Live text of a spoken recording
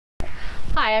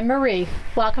Hi, I'm Marie.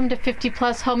 Welcome to 50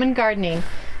 Plus Home and Gardening.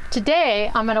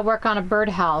 Today I'm going to work on a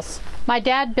birdhouse. My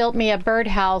dad built me a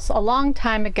birdhouse a long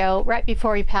time ago, right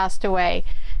before he passed away.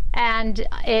 And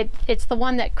it's the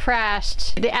one that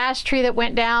crashed. The ash tree that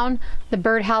went down, the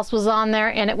birdhouse was on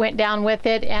there and it went down with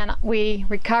it, and we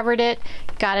recovered it,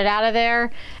 got it out of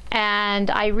there, and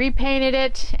I repainted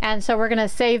it, and so we're going to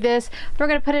save this. We're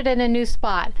going to put it in a new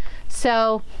spot.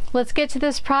 So let's get to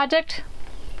this project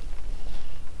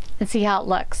and see how it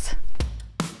looks.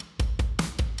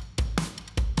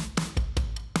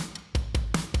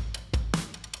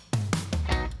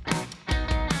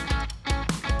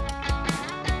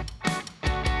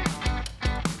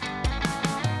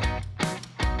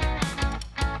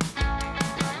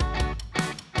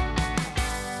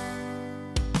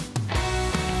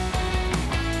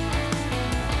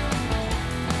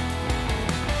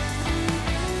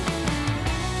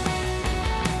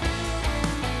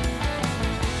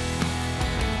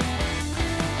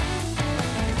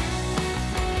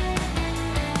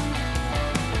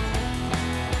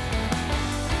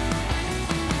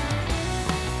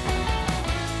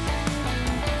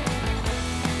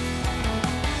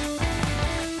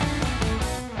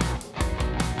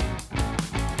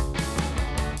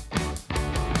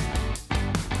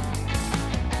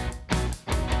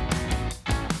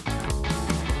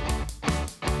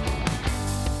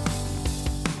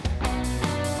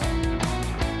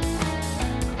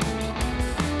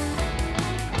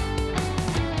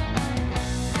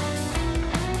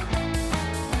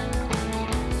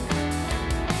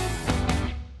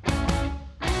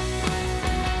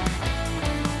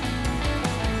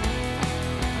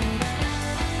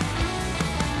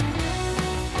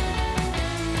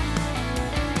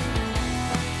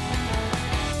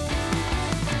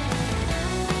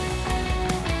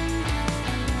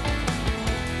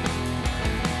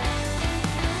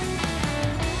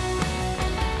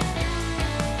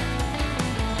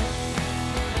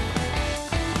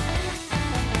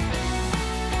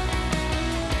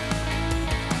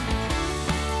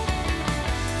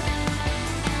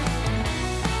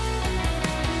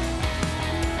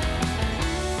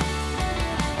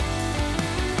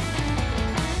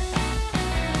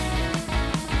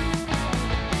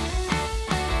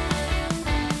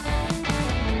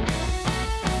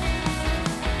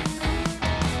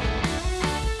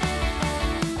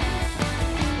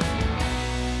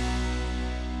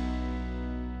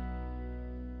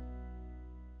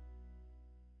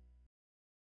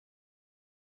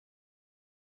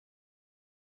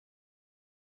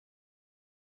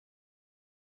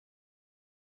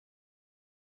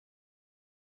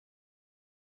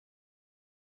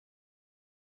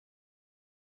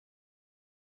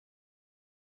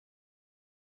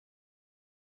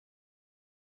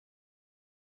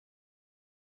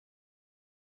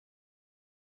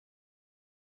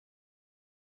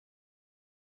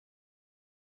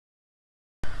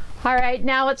 All right,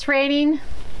 now it's raining,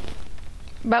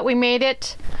 but we made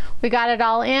it. We got it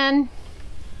all in.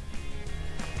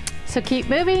 So keep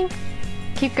moving,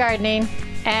 keep gardening,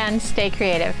 and stay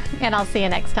creative. And I'll see you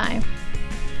next time.